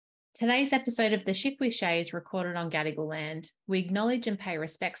Today's episode of The Shift with Shaye is recorded on Gadigal land. We acknowledge and pay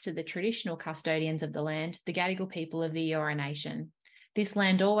respects to the traditional custodians of the land, the Gadigal people of the Eora Nation. This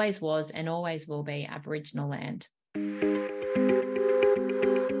land always was and always will be Aboriginal land.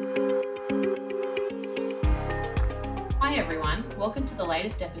 Hi everyone, welcome to the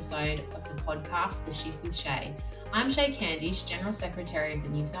latest episode of the podcast The Shift with Shaye. I'm Shaye Candish, General Secretary of the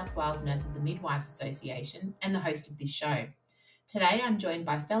New South Wales Nurses and Midwives Association and the host of this show. Today, I'm joined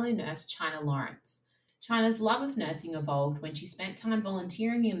by fellow nurse China Lawrence. China's love of nursing evolved when she spent time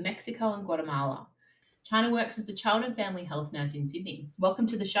volunteering in Mexico and Guatemala. China works as a child and family health nurse in Sydney. Welcome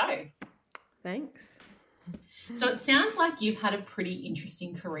to the show. Thanks. So it sounds like you've had a pretty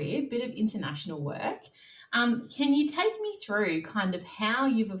interesting career, bit of international work. Can you take me through kind of how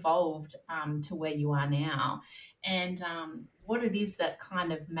you've evolved to where you are now and what it is that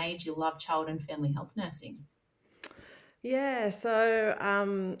kind of made you love child and family health nursing? Yeah, so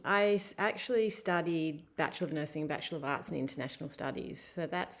I actually studied Bachelor of Nursing, Bachelor of Arts in International Studies. So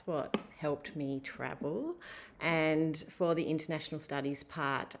that's what helped me travel. And for the international studies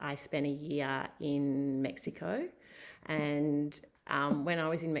part, I spent a year in Mexico. And when I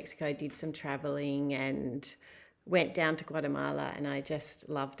was in Mexico, I did some traveling and went down to Guatemala, and I just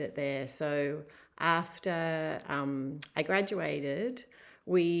loved it there. So after I graduated,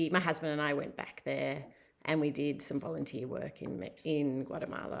 my husband and I went back there. And we did some volunteer work in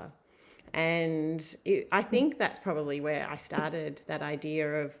Guatemala. And I think that's probably where I started that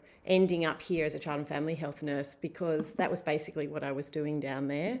idea of ending up here as a child and family health nurse, because that was basically what I was doing down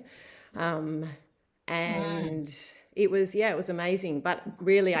there. And it was amazing. But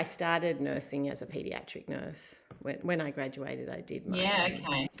really, I started nursing as a paediatric nurse. When I graduated, I did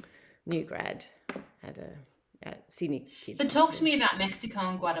my new grad at Sydney Kids. So talk to me about Mexico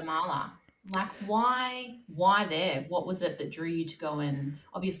and Guatemala. Like, why there? What was it that drew you to go in?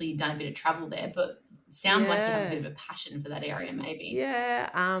 Obviously, you've done a bit of travel there, but it sounds like you have a bit of a passion for that area, maybe. Yeah,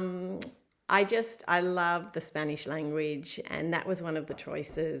 I love the Spanish language, and that was one of the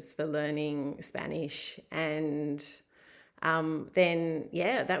choices for learning Spanish. And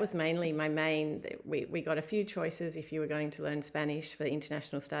that was mainly my main. We got a few choices if you were going to learn Spanish for the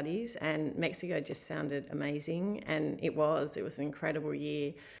international studies, and Mexico just sounded amazing, and it was an incredible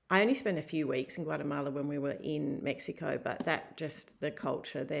year. I only spent a few weeks in Guatemala when we were in Mexico, but the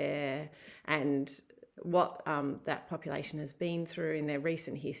culture there and what that population has been through in their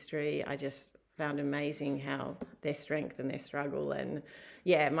recent history, I just found amazing how their strength and their struggle. And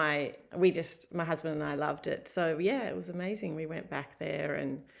my husband and I loved it. So it was amazing. We went back there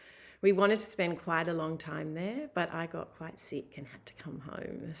and we wanted to spend quite a long time there, but I got quite sick and had to come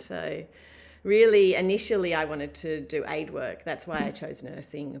home. So really, initially I wanted to do aid work. That's why I chose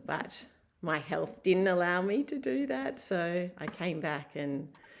nursing, but my health didn't allow me to do that. So I came back and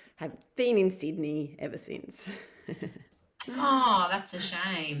have been in Sydney ever since. Oh, that's a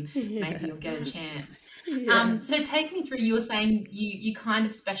shame. Yeah. Maybe you'll get a chance. Yeah. So take me through, you were saying you kind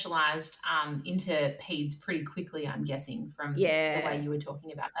of specialised into peds pretty quickly, I'm guessing, from the way you were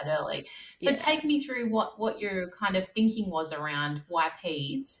talking about that early. So take me through what your kind of thinking was around why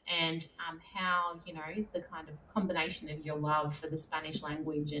peds and how, the kind of combination of your love for the Spanish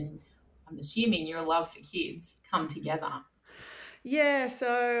language and I'm assuming your love for kids come together. Yeah,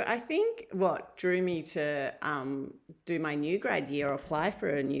 so I think what drew me to do my new grad year or apply for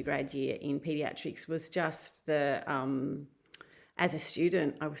a new grad year in paediatrics was just as a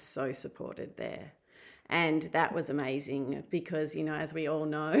student, I was so supported there. And that was amazing because, as we all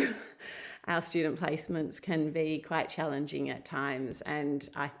know, our student placements can be quite challenging at times. And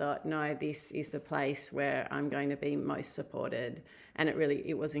I thought, no, this is the place where I'm going to be most supported. And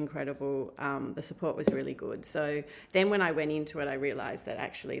it was incredible. The support was really good. So then when I went into it, I realised that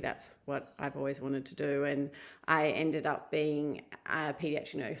actually that's what I've always wanted to do. And I ended up being a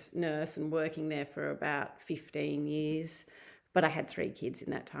paediatric nurse and working there for about 15 years. But I had 3 kids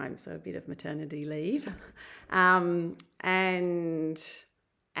in that time, so a bit of maternity leave. And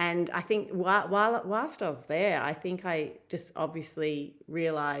I think whilst I was there, I think I just obviously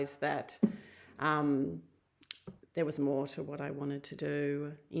realised that there was more to what I wanted to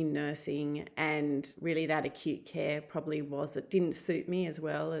do in nursing, and really that acute care it didn't suit me as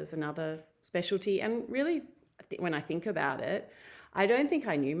well as another specialty. And really, when I think about it, I don't think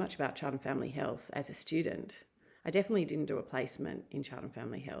I knew much about child and family health as a student. I definitely didn't do a placement in child and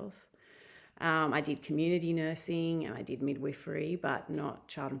family health. I did community nursing and I did midwifery, but not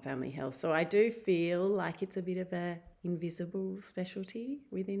child and family health. So I do feel like it's a bit of an invisible specialty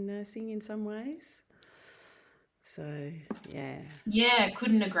within nursing in some ways. So, yeah. Yeah,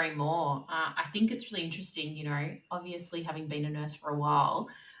 couldn't agree more. I think it's really interesting, obviously having been a nurse for a while,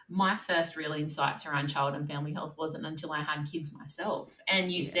 my first real insights around child and family health wasn't until I had kids myself. And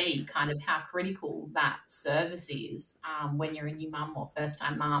you Yeah. see kind of how critical that service is when you're a new mum or first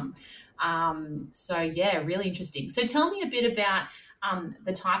time mum. So, yeah, really interesting. So, tell me a bit about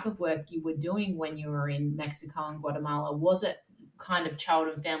the type of work you were doing when you were in Mexico and Guatemala. Was it kind of child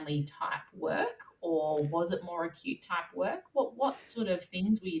and family type work, or was it more acute type work? What sort of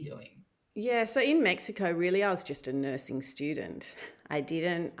things were you doing? Yeah, so in Mexico, really, I was just a nursing student.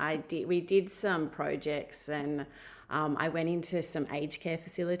 We did some projects and I went into some aged care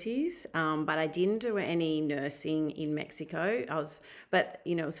facilities, but I didn't do any nursing in Mexico. But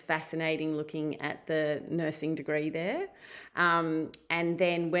it was fascinating looking at the nursing degree there. And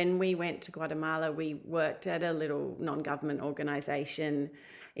then when we went to Guatemala, we worked at a little non-government organization.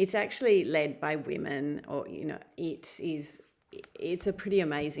 It's actually led by women, or it's a pretty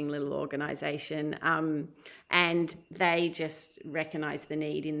amazing little organisation, and they just recognise the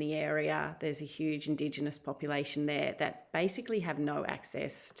need in the area. There's a huge Indigenous population there that basically have no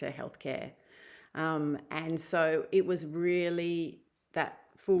access to healthcare, and so it was really that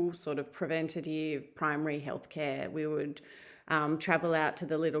full sort of preventative primary healthcare. We would travel out to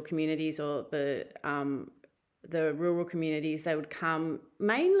the little communities or the rural communities. They would come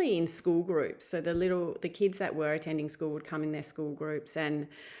mainly in school groups. So the kids that were attending school would come in their school groups, and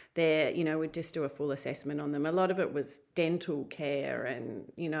we'd just do a full assessment on them. A lot of it was dental care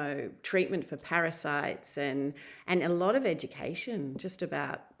and treatment for parasites, and a lot of education just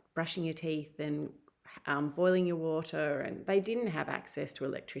about brushing your teeth and boiling your water. And they didn't have access to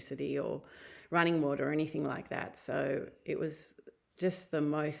electricity or running water or anything like that. So it was just the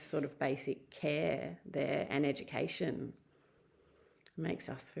most sort of basic care there, and education makes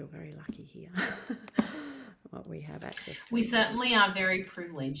us feel very lucky here. What we have access to. We certainly are very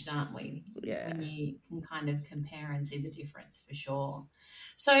privileged, aren't we? Yeah. When you can kind of compare and see the difference for sure.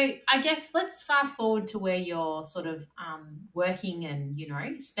 So, I guess let's fast forward to where you're sort of working and,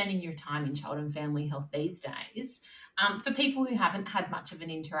 spending your time in child and family health these days. For people who haven't had much of an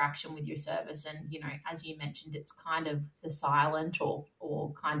interaction with your service, and, as you mentioned, it's kind of the silent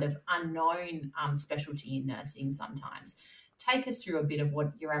or kind of unknown specialty in nursing sometimes. Take us through a bit of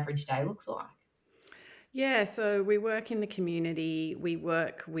what your average day looks like. Yeah, so we work in the community. We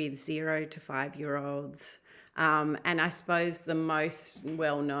work with 0 to 5-year-olds. And I suppose the most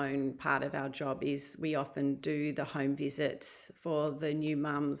well-known part of our job is we often do the home visits for the new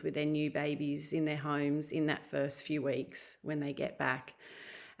mums with their new babies in their homes in that first few weeks when they get back.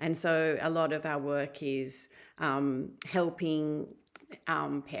 And so a lot of our work is helping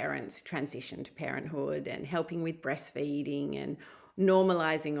parents transition to parenthood and helping with breastfeeding and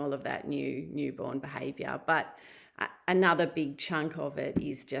normalizing all of that newborn behavior. But another big chunk of it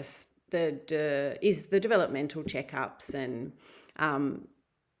is just the developmental checkups and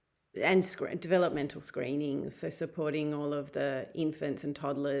developmental screenings. So supporting all of the infants and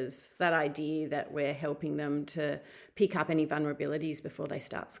toddlers, that idea that we're helping them to pick up any vulnerabilities before they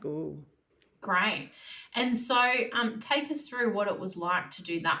start school. Great. And so take us through what it was like to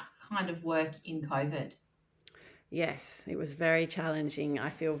do that kind of work in COVID. Yes, it was very challenging. I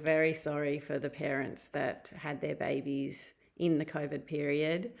feel very sorry for the parents that had their babies in the COVID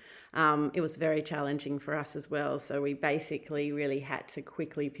period. It was very challenging for us as well. So we basically really had to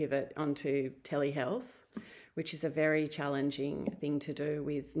quickly pivot onto telehealth, which is a very challenging thing to do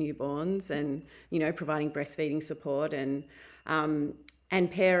with newborns, and providing breastfeeding support and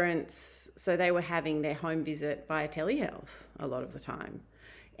parents. So they were having their home visit via telehealth a lot of the time.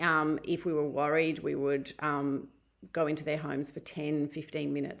 If we were worried, we would go into their homes for 10,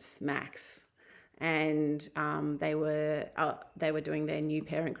 15 minutes max. And they were doing their new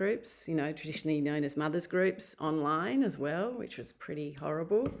parent groups, traditionally known as mothers groups, online as well, which was pretty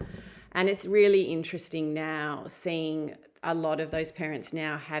horrible. And it's really interesting now seeing a lot of those parents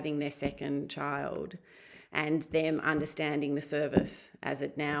now having their second child and them understanding the service as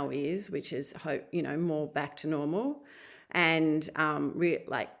it now is, which is more back to normal. And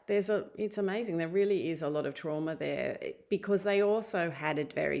it's amazing. There really is a lot of trauma there because they also had a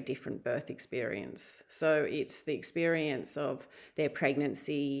very different birth experience. So it's the experience of their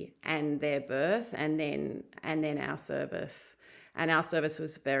pregnancy and their birth, and then our service. And our service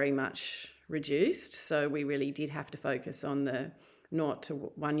was very much reduced. So we really did have to focus on the 0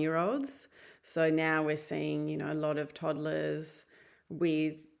 to 1-year-olds. So now we're seeing, a lot of toddlers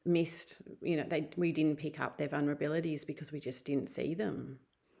with we didn't pick up their vulnerabilities because we just didn't see them.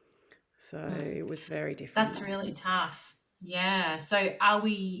 So it was very different. That's really tough. Yeah. So are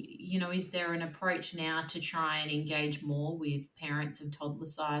we, is there an approach now to try and engage more with parents of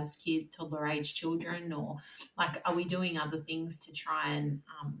toddler-sized kids, toddler-age children, or like, are we doing other things to try and,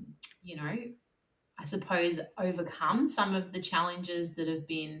 you know, I suppose overcome some of the challenges that have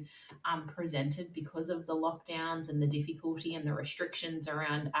been presented because of the lockdowns and the difficulty and the restrictions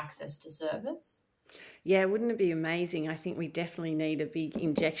around access to service? Yeah, wouldn't it be amazing? I think we definitely need a big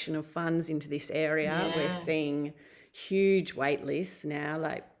injection of funds into this area. We're Yeah. seeing huge wait lists now,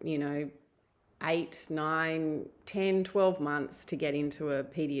 like, 8, 9, 10, 12 months to get into a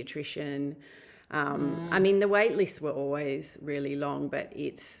pediatrician. I Mm, mean, the wait lists were always really long, but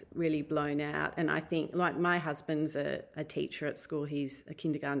it's really blown out. And I think, like, my husband's a teacher at school, he's a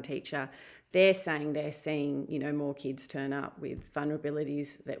kindergarten teacher. They're saying they're seeing, more kids turn up with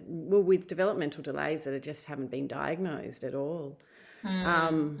vulnerabilities with developmental delays that just haven't been diagnosed at all. mm,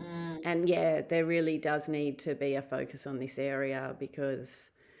 mm, And yeah, there really does need to be a focus on this area because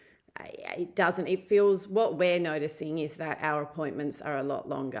it feels, what we're noticing is that our appointments are a lot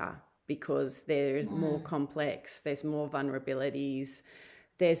longer because they're more mm. complex, there's more vulnerabilities,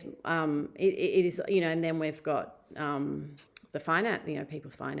 there's it is, and then we've got the finance,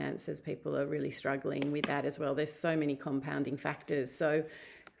 people's finances, people are really struggling with that as well. There's so many compounding factors. So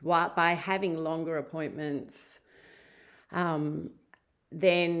by having longer appointments,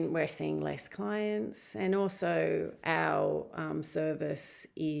 then we're seeing less clients, and also our service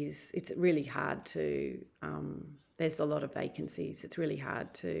it's really hard to there's a lot of vacancies. It's really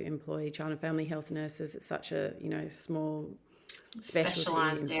hard to employ child and family health nurses. It's such a small specialty.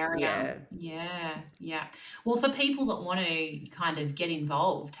 Specialized area. Yeah. Yeah, yeah. Well, for people that want to kind of get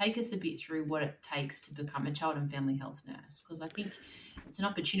involved, take us a bit through what it takes to become a child and family health nurse, because I think it's an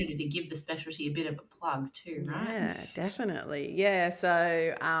opportunity to give the specialty a bit of a plug too, right? Yeah, definitely. Yeah,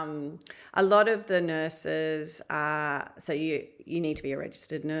 so a lot of the nurses are, so you need to be a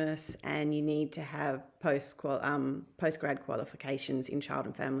registered nurse and you need to have postgrad qualifications in child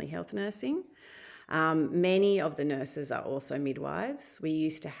and family health nursing. Many of the nurses are also midwives. We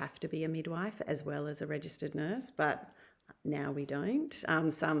used to have to be a midwife as well as a registered nurse, but now we don't.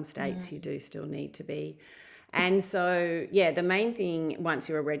 Some states you Mm, do still need to be. And so, yeah, the main thing once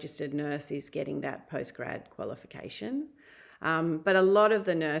you're a registered nurse is getting that postgrad qualification. But a lot of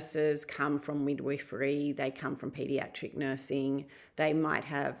the nurses come from midwifery, they come from paediatric nursing, they might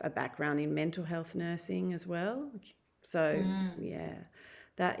have a background in mental health nursing as well. So, mm, yeah,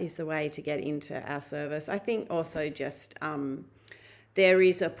 that is the way to get into our service. I think also just there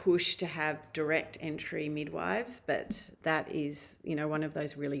is a push to have direct entry midwives, but that is, one of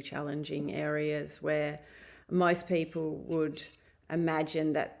those really challenging areas where most people would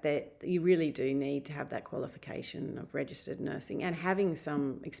imagine that you really do need to have that qualification of registered nursing and having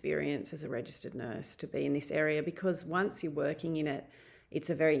some experience as a registered nurse to be in this area, because once you're working in it, it's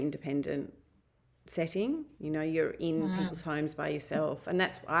a very independent setting. You're in people's mm. homes by yourself, and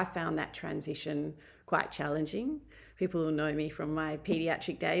I found that transition quite challenging. People who know me from my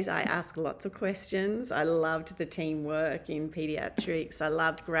pediatric days, I ask lots of questions. I loved the teamwork in pediatrics. I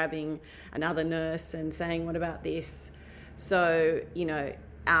loved grabbing another nurse and saying, what about this? So,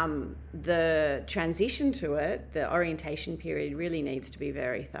 the transition to it, the orientation period really needs to be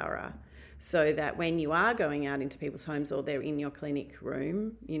very thorough, so that when you are going out into people's homes or they're in your clinic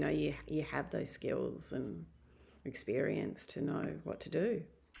room, you have those skills and experience to know what to do.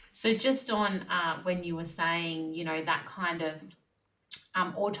 So just on when you were saying, that kind of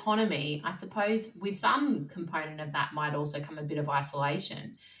autonomy, I suppose with some component of that might also come a bit of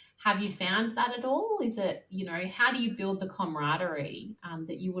isolation. Have you found that at all? Is it, how do you build the camaraderie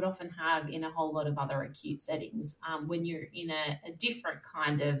that you would often have in a whole lot of other acute settings when you're in a different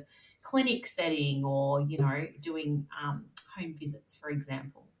kind of clinic setting or, doing home visits, for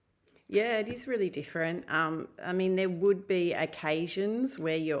example? Yeah, it is really different. I mean, there would be occasions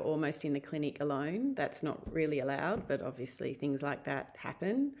where you're almost in the clinic alone. That's not really allowed, but obviously things like that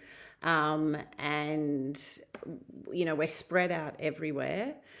happen. And, we're spread out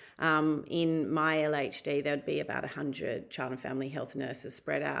everywhere. In my LHD, there'd be about 100 child and family health nurses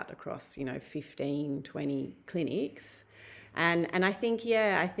spread out across, 15, 20 clinics. And I think,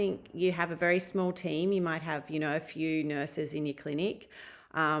 yeah, I think you have a very small team. You might have, a few nurses in your clinic.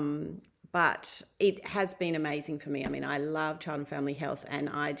 But it has been amazing for me. I mean, I love child and family health, and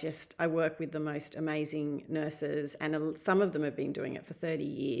I work with the most amazing nurses, and some of them have been doing it for 30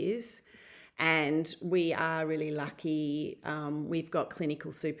 years. And we are really lucky. We've got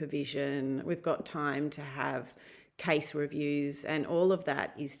clinical supervision, we've got time to have case reviews, and all of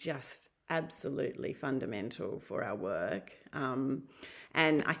that is just absolutely fundamental for our work. And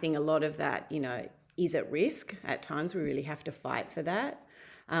I think a lot of that, is at risk. At times, we really have to fight for that.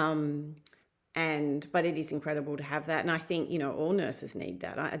 Um, but it is incredible to have that. And I think, all nurses need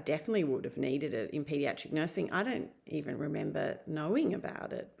that. I definitely would have needed it in paediatric nursing. I don't even remember knowing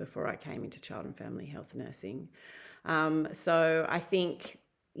about it before I came into child and family health nursing. So I think,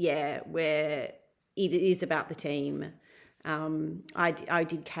 where it is about the team. I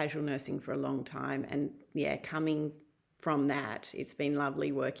did casual nursing for a long time, and coming from that, it's been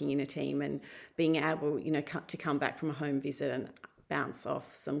lovely working in a team and being able, to come back from a home visit and bounce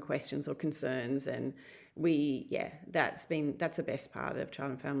off some questions or concerns. And that's the best part of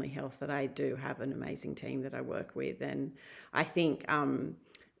child and family health, that I do have an amazing team that I work with. And I think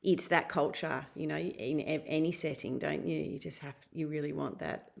it's that culture, in any setting, don't you? You really want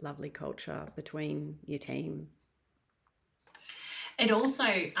that lovely culture between your team. It also,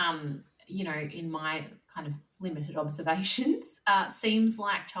 in my kind of limited observations, seems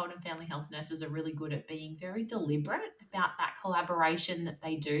like child and family health nurses are really good at being very deliberate about that collaboration that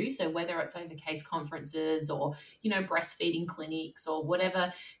they do. So whether it's over case conferences or, breastfeeding clinics or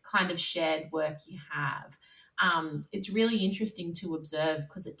whatever kind of shared work you have, it's really interesting to observe,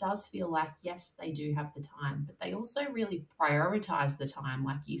 because it does feel like, yes, they do have the time, but they also really prioritize the time,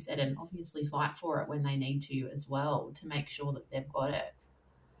 like you said, and obviously fight for it when they need to as well, to make sure that they've got it.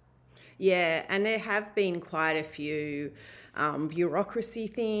 Yeah, and there have been quite a few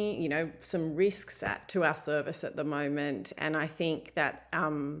bureaucracy some risks to our service at the moment. And I think that,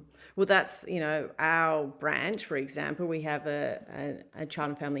 that's, our branch, for example, we have a child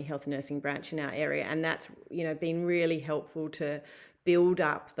and family health nursing branch in our area, and that's, been really helpful to build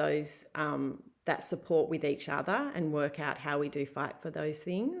up those, that support with each other and work out how we do fight for those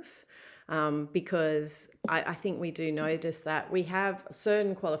things. Because I think we do notice that we have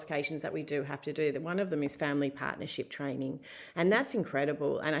certain qualifications that we do have to do. One of them is family partnership training, and that's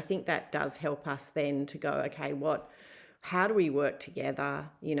incredible. And I think that does help us then to go, okay, how do we work together?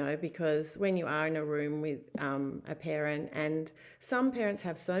 Because when you are in a room with a parent, and some parents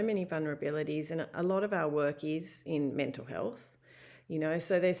have so many vulnerabilities, and a lot of our work is in mental health.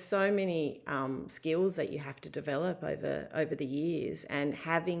 So there's so many skills that you have to develop over the years, and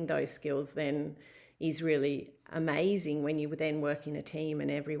having those skills then is really amazing when you then work in a team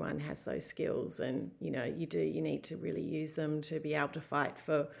and everyone has those skills. And you need to really use them to be able to fight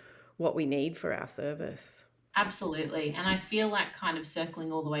for what we need for our service. Absolutely. And I feel like, kind of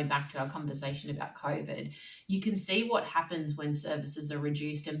circling all the way back to our conversation about COVID, you can see what happens when services are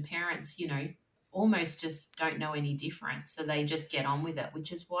reduced and parents, almost just don't know any different. So they just get on with it,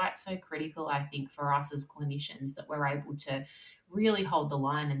 which is why it's so critical, I think, for us as clinicians, that we're able to really hold the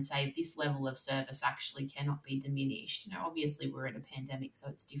line and say this level of service actually cannot be diminished. Obviously we're in a pandemic, so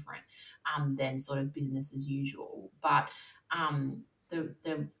it's different than sort of business as usual. But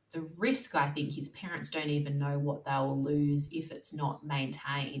the risk, I think, is parents don't even know what they'll lose if it's not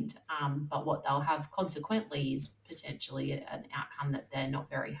maintained. But what they'll have consequently is potentially an outcome that they're not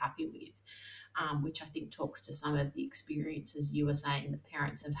very happy with, which I think talks to some of the experiences you were saying that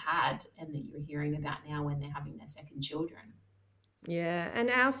parents have had and that you're hearing about now when they're having their second children. Yeah, and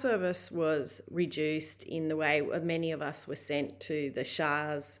our service was reduced in the way many of us were sent to the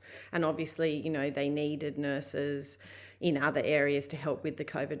SHARs, and obviously, they needed nurses in other areas to help with the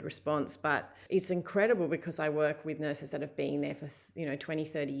COVID response. But it's incredible because I work with nurses that have been there for, 20,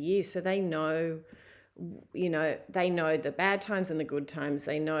 30 years. So they know, they know the bad times and the good times.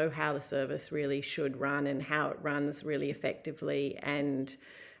 They know how the service really should run and how it runs really effectively. And,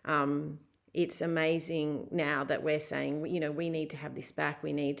 it's amazing now that we're saying, we need to have this back.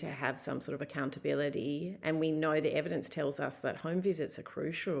 We need to have some sort of accountability. And we know the evidence tells us that home visits are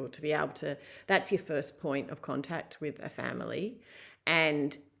crucial to be able to, that's your first point of contact with a family.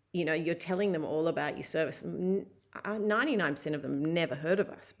 And, you're telling them all about your service. 99% of them never heard of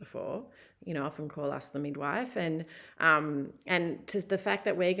us before, often call us the midwife. And to the fact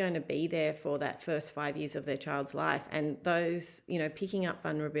that we're going to be there for that first 5 years of their child's life, and those, picking up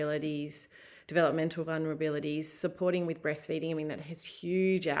vulnerabilities, developmental vulnerabilities, supporting with breastfeeding. I mean, that has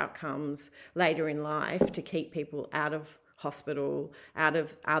huge outcomes later in life to keep people out of hospital, out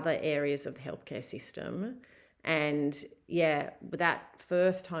of other areas of the healthcare system. And that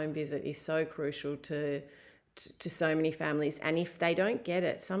first home visit is so crucial to so many families. And if they don't get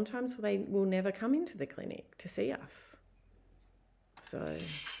it, sometimes they will never come into the clinic to see us. So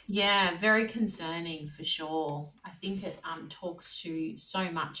Yeah, very concerning for sure. I think it talks to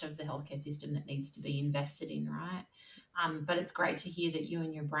so much of the healthcare system that needs to be invested in, right? But it's great to hear that you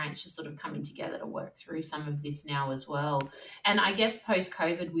and your branch are sort of coming together to work through some of this now as well. And I guess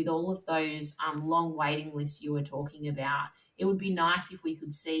post-COVID, with all of those long waiting lists you were talking about, it would be nice if we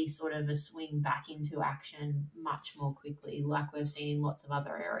could see sort of a swing back into action much more quickly, like we've seen in lots of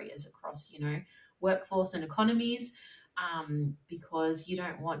other areas across, workforce and economies, because you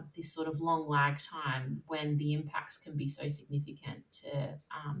don't want this sort of long lag time when the impacts can be so significant to,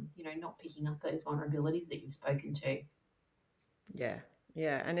 not picking up those vulnerabilities that you've spoken to. Yeah,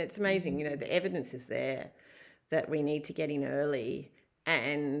 yeah. And it's amazing, the evidence is there that we need to get in early.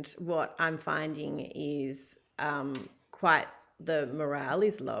 And what I'm finding is quite the morale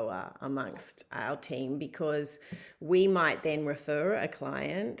is lower amongst our team, because we might then refer a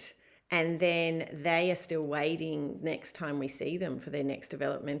client and then they are still waiting next time we see them for their next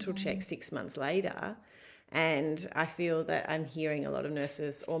developmental check 6 months later. And I feel that I'm hearing a lot of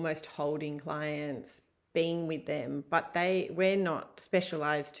nurses almost holding clients, being with them, but we're not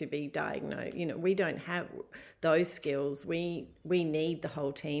specialized to be diagnosed. We don't have those skills. We need the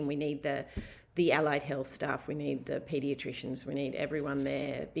whole team. We need the allied health staff. We need the pediatricians. We need everyone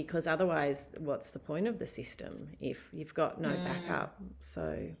there, because otherwise, what's the point of the system if you've got no backup?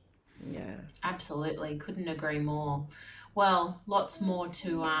 So, yeah. Absolutely, couldn't agree more. Well, lots more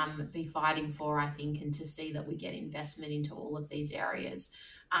to be fighting for, I think, and to see that we get investment into all of these areas.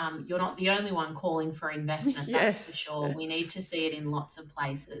 You're not the only one calling for investment, that's for Yes. sure. We need to see it in lots of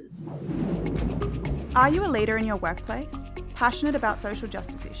places. Are you a leader in your workplace? Passionate about social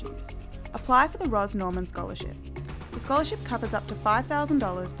justice issues? Apply for the Ros Norman Scholarship. The scholarship covers up to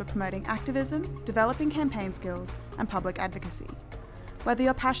 $5,000 for promoting activism, developing campaign skills, and public advocacy. Whether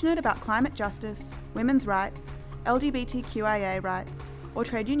you're passionate about climate justice, women's rights, LGBTQIA rights, or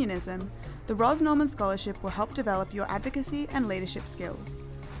trade unionism, the Ros Norman Scholarship will help develop your advocacy and leadership skills.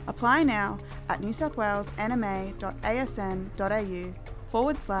 Apply now at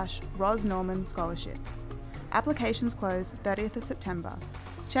newsouthwalesnma.asn.au/Ros Norman Scholarship. Applications close 30th of September.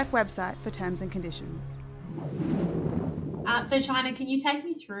 Check website for terms and conditions. So, China, can you take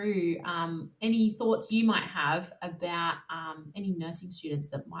me through any thoughts you might have about any nursing students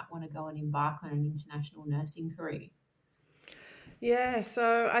that might want to go and embark on an international nursing career? Yeah,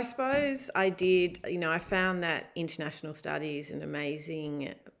 so I suppose I did, I found that international studies an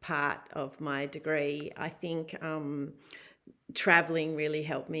amazing part of my degree. I think traveling really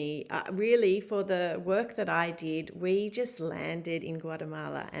helped me. Really, for the work that I did, we just landed in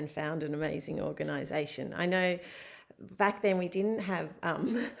Guatemala and found an amazing organization. I know back then we didn't have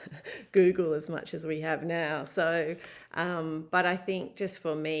Google as much as we have now. So, but I think just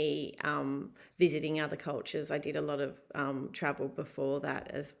for me, visiting other cultures, I did a lot of travel before that,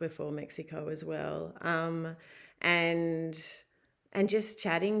 as before Mexico as well, and just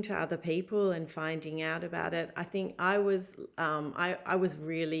chatting to other people and finding out about it. I think I was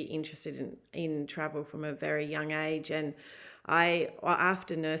really interested in travel from a very young age, and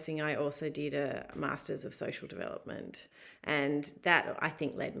after nursing, I also did a Masters of Social Development, and that I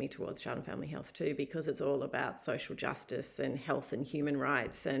think led me towards child and family health too, because it's all about social justice and health and human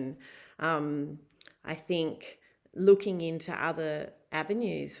rights. And I think looking into other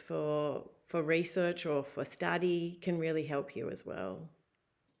avenues for research or for study can really help you as well.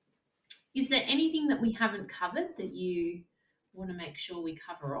 Is there anything that we haven't covered that you want to make sure we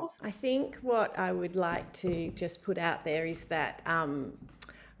cover off? I think what I would like to just put out there is that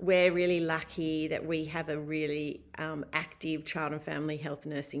we're really lucky that we have a really active child and family health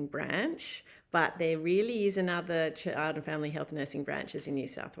nursing branch, but there really is another child and family health nursing branches in New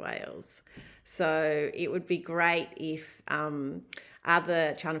South Wales. So it would be great if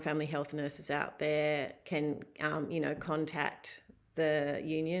other child and family health nurses out there can, contact the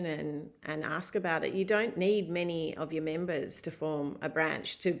union and ask about it. You don't need many of your members to form a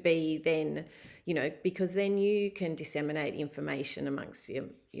branch to be then, because then you can disseminate information amongst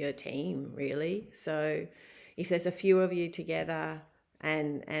your team, really. So if there's a few of you together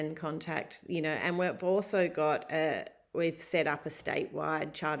and contact, and we've also got we've set up a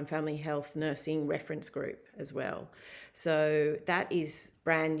statewide child and family health nursing reference group as well. So that is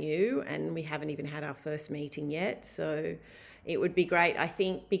brand new, and we haven't even had our first meeting yet. So it would be great, I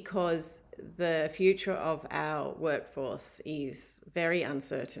think, because the future of our workforce is very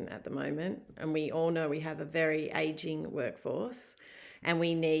uncertain at the moment, and we all know we have a very aging workforce, and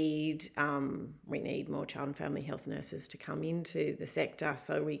we need more child and family health nurses to come into the sector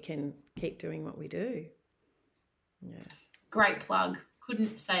so we can keep doing what we do. Yeah. Great plug.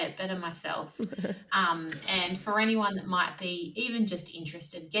 Couldn't say it better myself. And for anyone that might be even just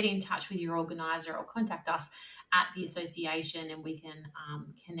interested, get in touch with your organiser or contact us at the association and we can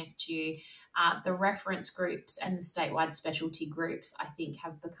connect you. The reference groups and the statewide specialty groups, I think,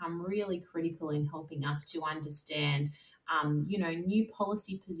 have become really critical in helping us to understand, new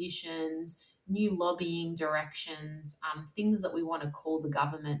policy positions, new lobbying directions, things that we want to call the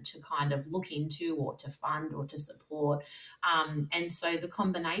government to kind of look into or to fund or to support. And so the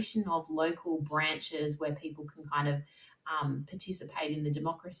combination of local branches where people can kind of participate in the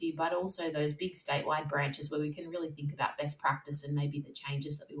democracy, but also those big statewide branches where we can really think about best practice and maybe the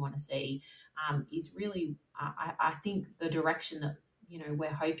changes that we want to see, is really, I think, the direction that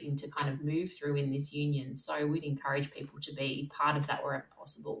we're hoping to kind of move through in this union. So we'd encourage people to be part of that wherever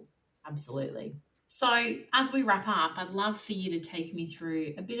possible. Absolutely. So as we wrap up, I'd love for you to take me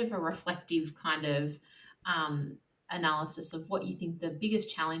through a bit of a reflective kind of analysis of what you think the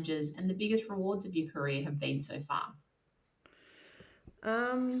biggest challenges and the biggest rewards of your career have been so far.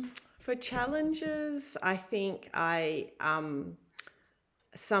 For challenges, I think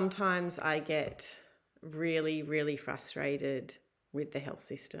sometimes I get really, really frustrated with the health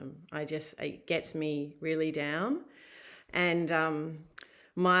system. It gets me really down. And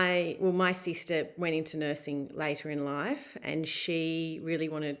my sister went into nursing later in life, and she really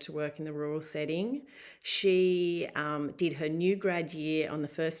wanted to work in the rural setting. She did her new grad year on the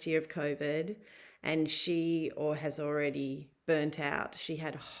first year of COVID, and she has already burnt out. She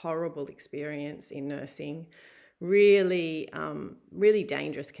had a horrible experience in nursing, really, really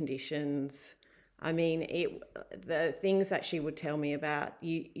dangerous conditions. I mean, the things that she would tell me about,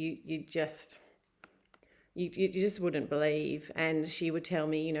 you just wouldn't believe. And she would tell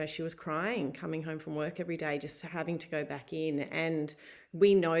me, she was crying coming home from work every day, just having to go back in. And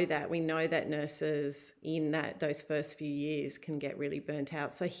we know that nurses in those first few years can get really burnt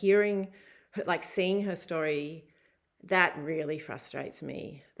out. So seeing her story, that really frustrates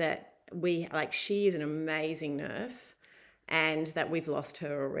me, that she is an amazing nurse and that we've lost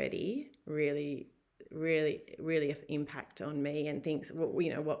her already, really, really, really impact on me and thinks, well,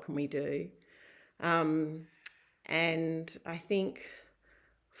 what can we do? And I think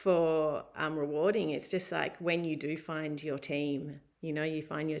for rewarding, it's just like when you do find your team, you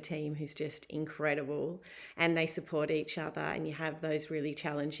find your team who's just incredible and they support each other, and you have those really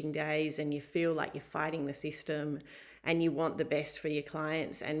challenging days and you feel like you're fighting the system and you want the best for your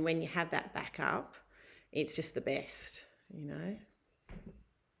clients. And when you have that backup, it's just the best, Yeah.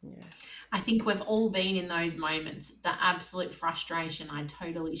 I think we've all been in those moments. The absolute frustration I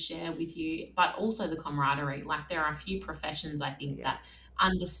totally share with you, but also the camaraderie. Like, there are a few professions, I think, that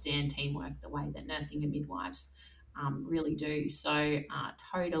understand teamwork the way that nursing and midwives really do. So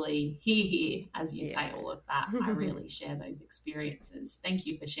totally hear, as you say all of that. I really share those experiences. Thank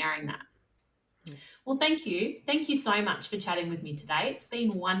you for sharing that. Well, thank you. Thank you so much for chatting with me today. It's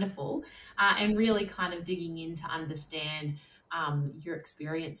been wonderful and really kind of digging in to understand your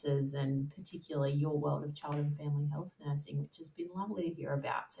experiences and particularly your world of child and family health nursing, which has been lovely to hear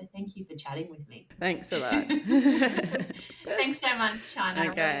about. So thank you for chatting with me. Thanks a lot. Thanks so much, China.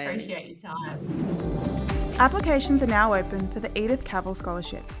 Okay. I really appreciate your time. Applications are now open for the Edith Cavell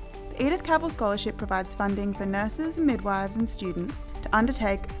Scholarship. The Edith Cavell Scholarship provides funding for nurses, midwives and students to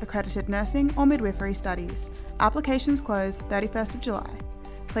undertake accredited nursing or midwifery studies. Applications close 31st of July.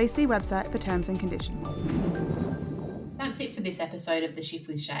 Please see website for terms and conditions. That's it for this episode of The Shift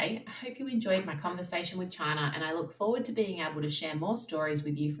with Shaye. I hope you enjoyed my conversation with China, and I look forward to being able to share more stories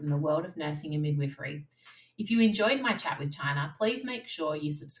with you from the world of nursing and midwifery. If you enjoyed my chat with China, please make sure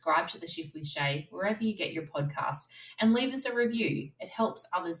you subscribe to The Shift with Shaye wherever you get your podcasts and leave us a review. It helps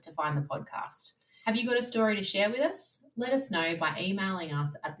others to find the podcast. Have you got a story to share with us? Let us know by emailing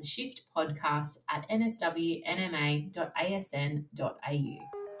us at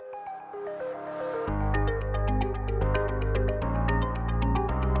theshiftpodcast@nswnma.asn.au.